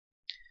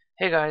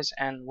Hey guys,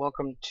 and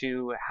welcome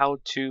to How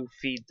to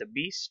Feed the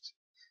Beast.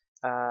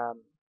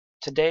 Um,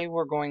 Today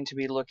we're going to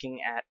be looking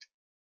at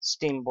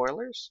steam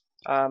boilers,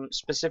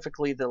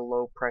 specifically the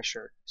low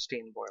pressure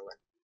steam boiler.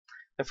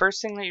 The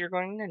first thing that you're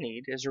going to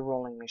need is a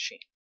rolling machine.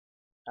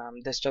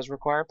 This does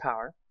require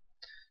power,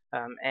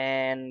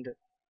 and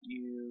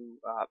you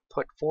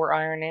put 4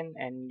 iron in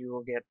and you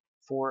will get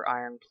 4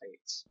 iron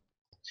plates.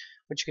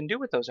 What you can do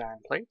with those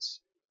iron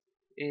plates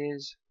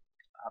is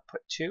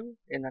put 2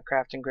 in a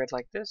crafting grid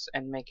like this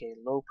and make a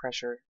low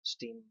pressure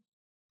steam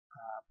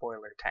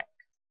boiler tank.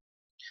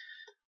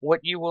 What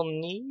you will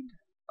need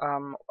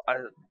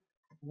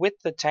with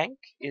the tank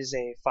is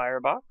a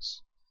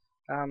firebox.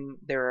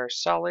 There are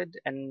solid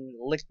and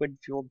liquid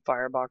fueled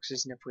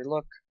fireboxes, and if we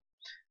look,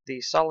 the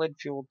solid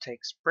fuel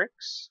takes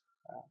bricks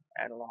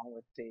and along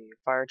with the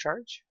fire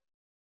charge.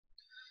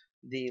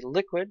 The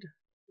liquid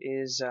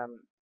is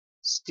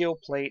steel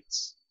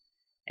plates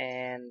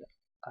and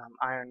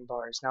iron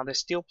bars. Now the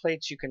steel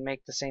plates you can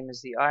make the same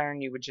as the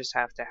iron, you would just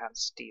have to have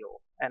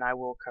steel, and I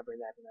will cover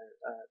that in a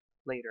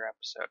later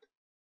episode.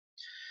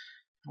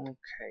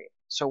 Okay,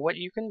 so what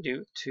you can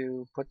do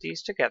to put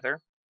these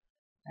together,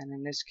 and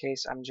in this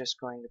case I'm just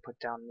going to put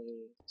down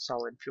the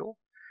solid fuel,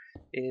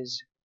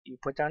 is you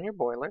put down your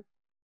boiler,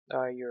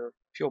 your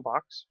fuel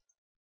box,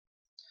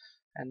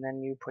 and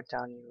then you put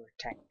down your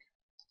tank,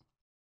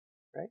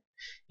 right,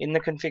 in the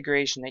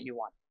configuration that you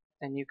want.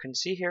 And you can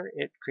see here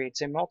it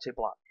creates a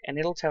multi-block, and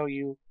it'll tell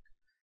you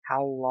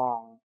how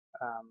long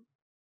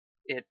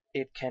it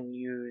can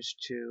use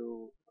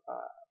to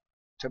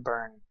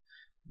burn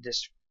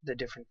the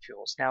different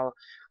fuels. Now,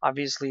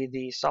 obviously,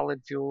 the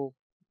solid fuel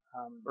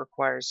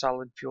requires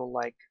solid fuel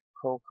like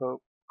coal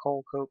coke,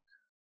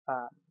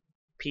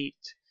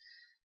 peat,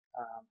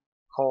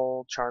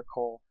 coal,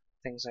 charcoal,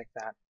 things like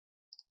that.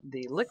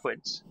 The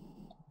liquids,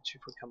 which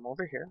if we come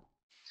over here,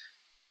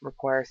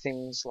 require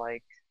things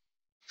like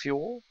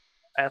fuel,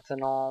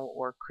 ethanol,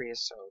 or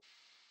creosote.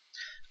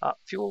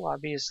 Fuel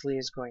obviously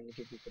is going to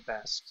give you the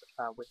best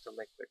with the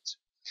liquids.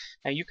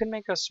 Now you can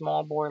make a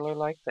small boiler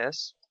like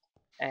this,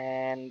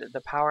 and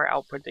the power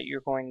output that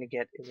you're going to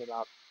get is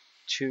about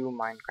 2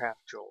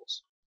 Minecraft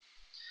joules.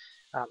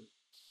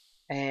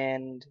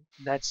 And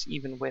that's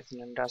even with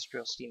an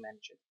industrial steam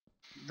engine.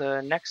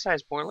 The next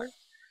size boiler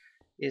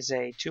is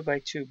a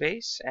 2x2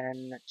 base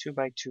and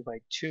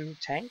 2x2x2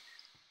 tank.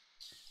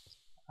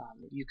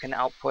 You can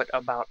output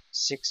about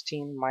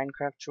 16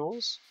 Minecraft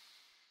joules.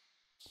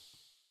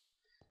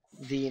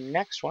 The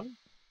next one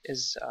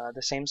is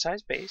the same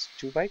size base,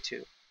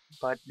 2x2,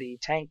 but the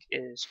tank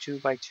is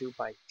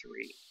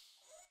 2x2x3.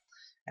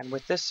 And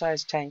with this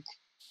size tank,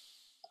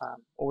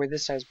 or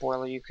this size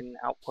boiler, you can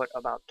output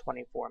about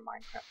 24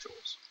 Minecraft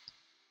joules.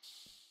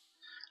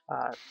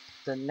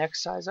 The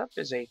next size up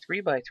is a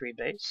 3x3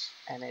 base,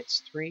 and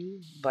it's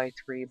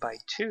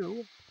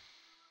 3x3x2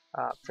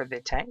 for the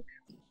tank.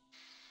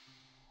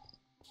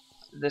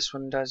 This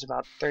one does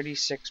about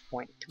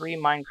 36.3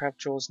 Minecraft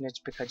joules, and it's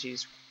because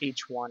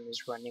each one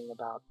is running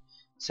about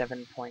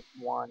 7.1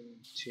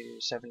 to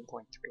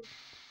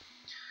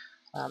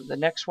 7.3. The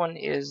next one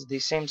is the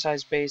same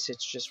size base,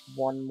 it's just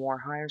one more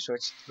higher, so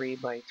it's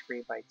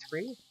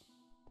 3x3x3.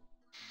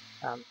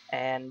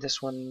 And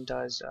this one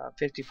does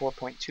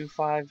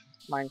 54.25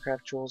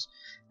 Minecraft joules,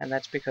 and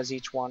that's because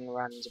each one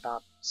runs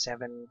about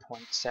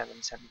 7.7,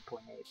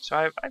 7.8.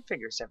 So I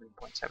figure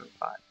 7.75.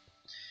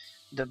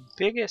 The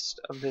biggest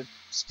of the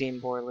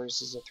steam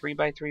boilers is a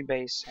 3x3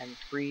 base and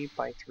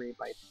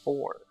 3x3x4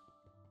 for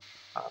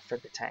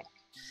the tank.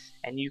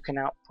 And you can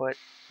output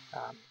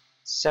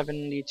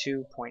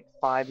 72.5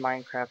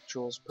 Minecraft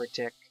joules per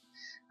tick.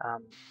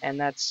 And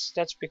that's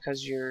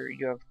because you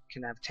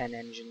can have 10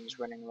 engines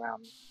running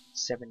around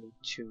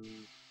 72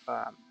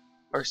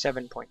 or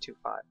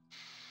 7.25.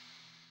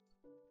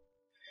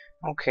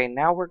 Okay,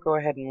 now we'll go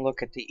ahead and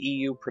look at the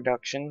EU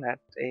production that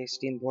a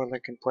steam boiler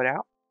can put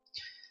out.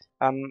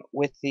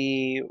 With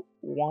the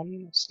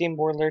one steam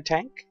boiler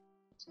tank,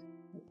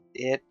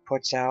 it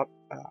puts out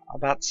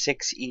about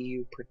 6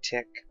 EU per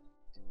tick.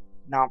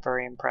 Not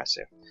very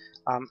impressive.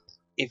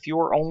 If you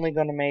were only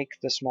going to make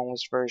the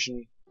smallest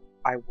version,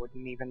 I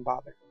wouldn't even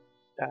bother.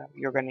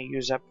 You're going to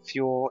use up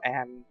fuel,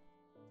 and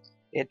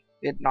it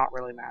not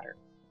really matter.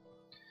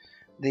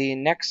 The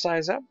next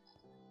size up,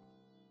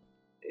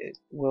 it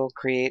will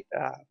create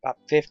about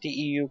 50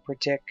 EU per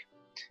tick,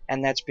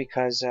 and that's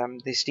because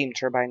the steam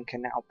turbine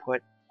can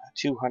output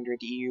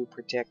 200 EU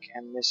per tick,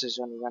 and this is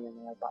only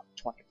running at about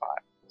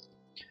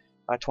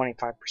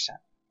 25%.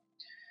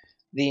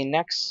 The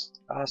next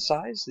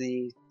size,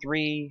 the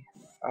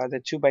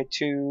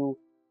 2x2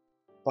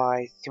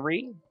 by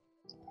 3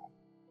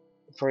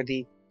 for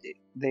the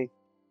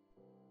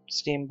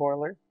steam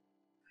boiler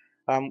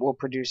will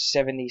produce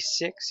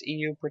 76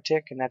 EU per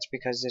tick, and that's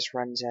because this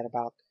runs at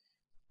about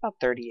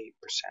 38%.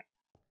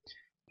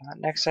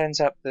 Next ends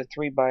up the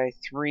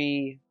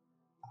 3x3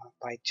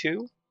 by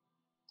 2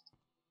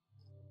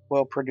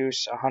 will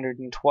produce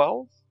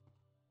 112.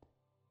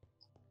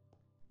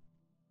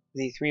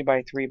 The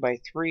 3x3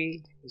 by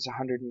 3 is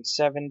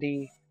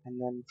 170, And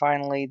then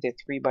finally the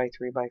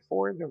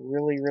 3x3x4, the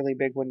really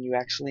big one. You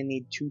actually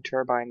need 2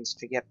 turbines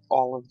to get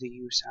all of the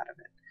use out of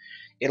it.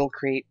 It'll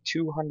create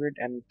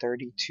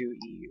 232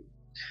 EU.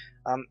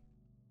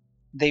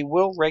 They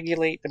will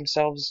regulate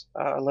themselves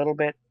a little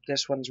bit.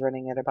 This one's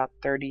running at about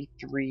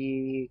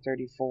 33,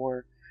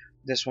 34.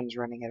 This one's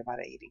running at about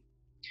 80.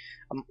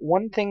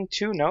 One thing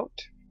to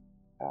note,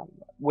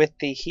 with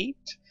the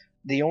heat,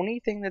 the only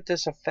thing that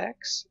this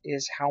affects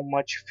is how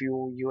much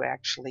fuel you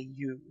actually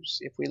use.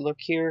 If we look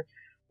here,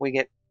 we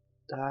get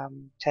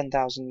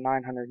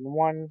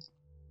 10,901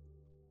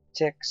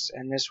 ticks,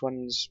 and this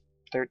one's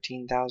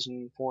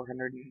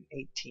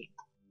 13,418.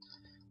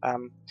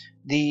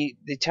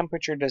 The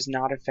temperature does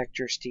not affect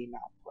your steam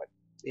output.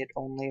 It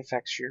only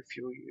affects your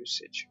fuel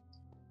usage.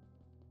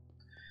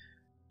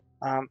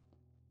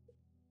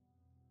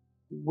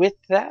 With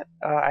that,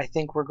 I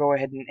think we'll go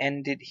ahead and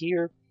end it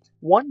here.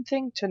 One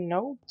thing to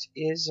note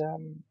is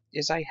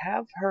I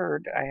have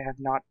heard, I have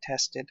not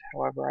tested,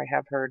 however, I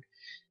have heard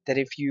that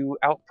if you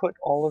output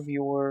all of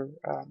your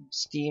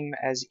steam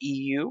as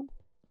EU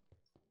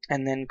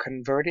and then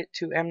convert it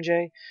to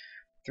MJ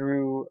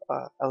through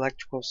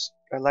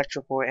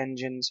electrical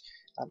engines,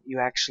 you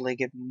actually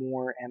get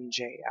more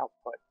MJ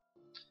output.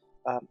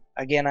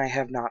 Again, I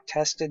have not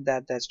tested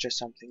that. That's just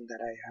something that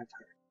I have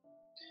heard.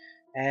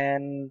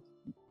 And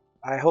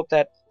I hope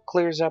that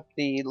clears up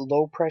the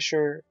low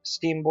pressure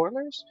steam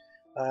boilers.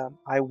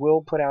 I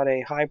will put out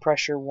a high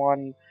pressure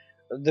one.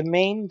 The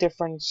main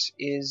difference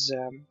is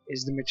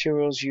the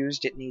materials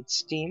used. It needs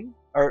steam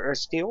or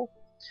steel,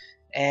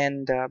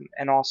 and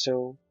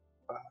also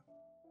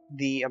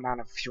the amount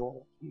of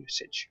fuel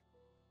usage.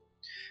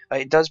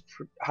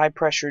 High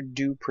pressure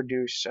do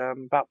produce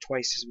about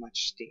twice as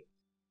much steam.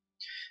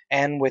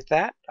 And with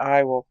that,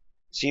 I will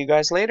see you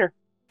guys later.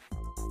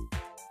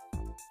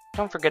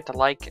 Don't forget to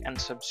like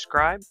and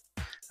subscribe.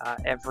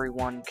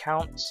 Everyone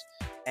counts.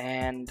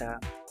 And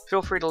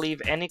feel free to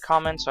leave any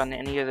comments on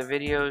any of the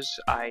videos.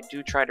 I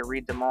do try to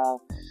read them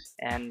all,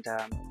 and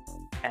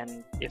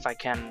if I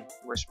can,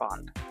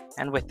 respond.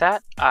 And with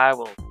that, I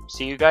will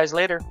see you guys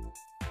later.